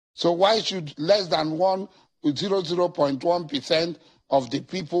So why should less than 0.1% of the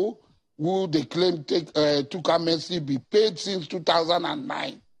people who they claim took amnesty be paid since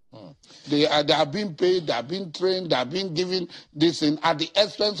 2009? They have been paid, they have been trained, they have been given this at the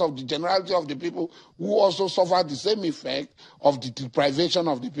expense of the generality of the people who also suffer the same effect of the deprivation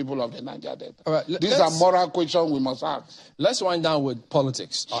of the people of the Niger Delta. All right, these are moral questions we must ask. Let's wind down with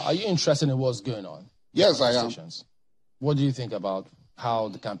politics. Are you interested in what's going on? Yes, I am. What do you think about how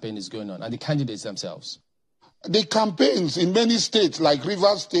the campaign is going on and the candidates themselves? The campaigns in many states, like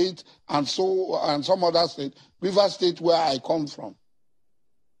Rivers State and some other states, Rivers State where I come from,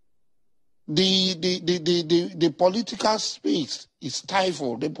 the political space is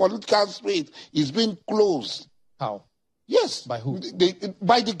stifled. The political space is being closed. How? Yes. By who?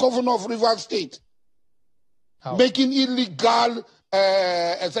 By the governor of Rivers State. How? Making illegal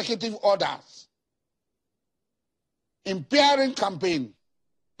executive orders. Impairing campaign.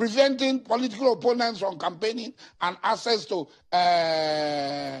 Preventing political opponents from campaigning and access to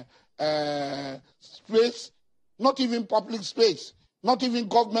space, not even public space, not even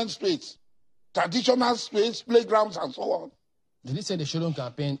government space. Traditional space, playgrounds, and so on. Did he say they shouldn't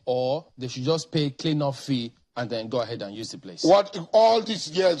campaign or they should just pay clean-up fee and then go ahead and use the place? What all these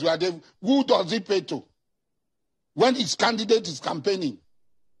years, who does he pay to? When his candidate is campaigning,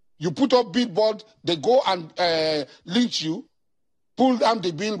 you put up billboard, they go and lynch you, pull down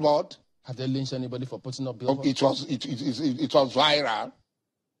the billboard. Have they lynched anybody for putting up billboard? It was viral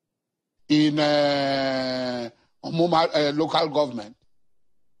in Omoma local government.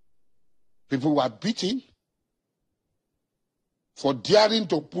 People were beaten for daring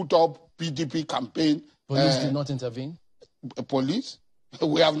to put up PDP campaign. Police did not intervene? Police?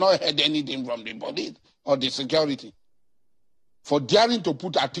 We have not heard anything from the police or the security. For daring to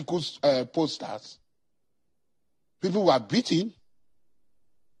put articles, posters. People were beaten.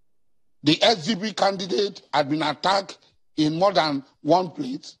 The SDP candidate had been attacked in more than one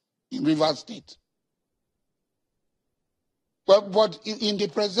place in Rivers State. But in the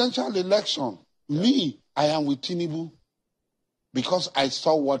presidential election, I am with Tinubu because I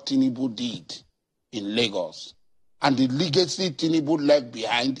saw what Tinubu did in Lagos and the legacy Tinubu left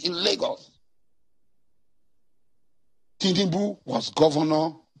behind in Lagos. Tinubu was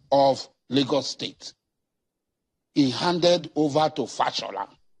governor of Lagos State. He handed over to Fashola.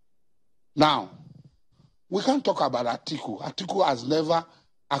 Now, we can't talk about Atiku. Atiku has never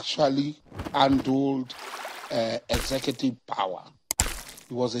actually handled executive power.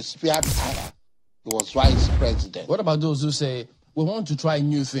 He was a spear tire. He was vice president. What about those who say, we want to try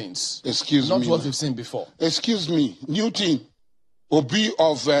new things? Excuse me. Not what we've seen before. Excuse me. New thing. Obi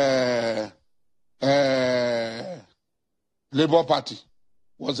of Labour Party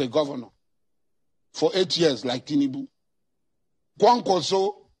was a governor for 8 years, like Tinubu.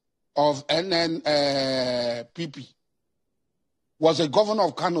 Kwankwanso of NNPP was a governor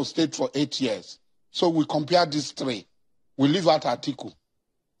of Kano State for 8 years. So we compare these three. We leave out Atiku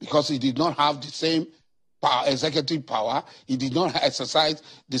because he did not have the same executive power. He did not exercise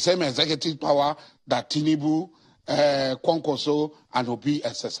the same executive power that Tinubu, Kwankwanso, and Obi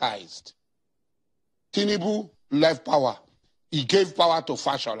exercised. Tinubu left power. He gave power to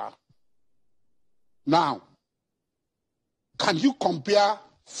Fashola. Now, can you compare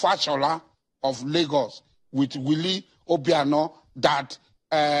Fashola of Lagos with Willie Obiano that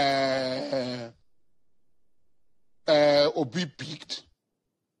Obi picked?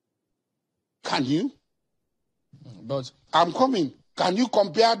 Can you? But I'm coming. Can you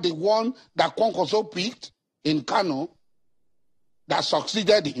compare the one that Kwankwanso picked in Kano that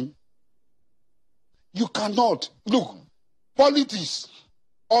succeeded him? You cannot. Look, politics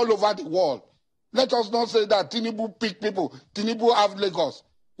all over the world. Let us not say that Tinubu picked people. Tinubu have Lagos.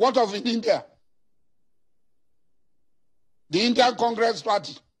 What of in India? The Indian Congress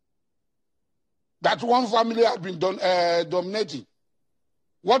Party. That one family has been dominating.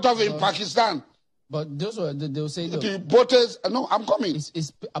 What of in Pakistan? But those were, they'll say... The voters... No, I'm coming.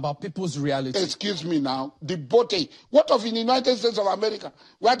 It's about people's reality. Excuse me now. The voting. What of in the United States of America,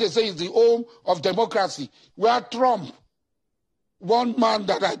 where they say is the home of democracy, where Trump, one man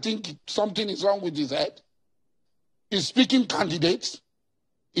that I think something is wrong with his head, is speaking candidates,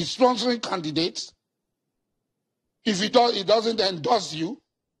 is sponsoring candidates. If he doesn't endorse you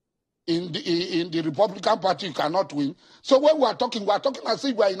in the Republican Party, you cannot win. So when we're talking as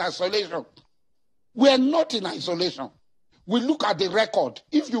if we're in isolation. We are not in isolation. We look at the record.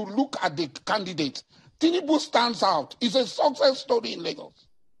 If you look at the candidates, Tinubu stands out. It's a success story in Lagos.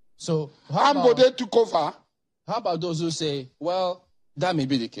 So Ambode took over. How about those who say, well, that may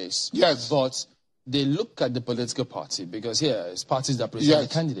be the case. Yes. But they look at the political party, because here it's parties that present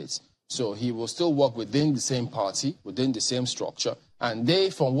the candidates. So he will still work within the same party, within the same structure. And they,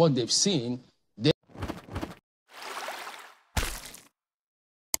 from what they've seen,